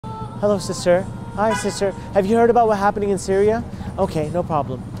Hello, sister. Hi, sister. Have you heard about what's happening in Syria? Okay, no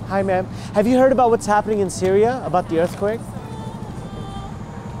problem. Hi, ma'am. Have you heard about what's happening in Syria, about the earthquake?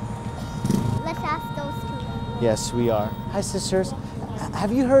 Let's ask those two. Yes, we are. Hi, sisters.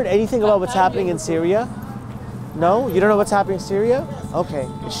 Have you heard anything about what's happening in Syria? No? You don't know what's happening in Syria? Okay,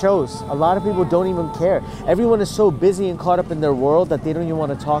 it shows. A lot of people don't even care. Everyone is so busy and caught up in their world that they don't even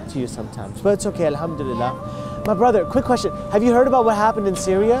want to talk to you sometimes. But it's okay, alhamdulillah. My brother, quick question. Have you heard about what happened in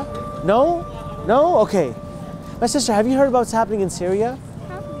Syria? No? No? Okay. My sister, have you heard about what's happening in Syria?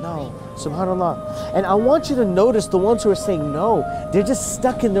 No. Subhanallah. And I want you to notice the ones who are saying no, they're just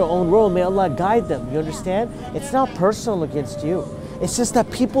stuck in their own world. May Allah guide them. You understand? It's not personal against you. It's just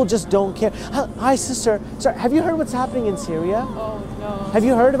that people just don't care. Hi, sister. Sorry, have you heard what's happening in Syria? Oh, no. Have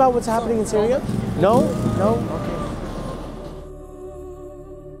you heard about what's happening in Syria? No? No?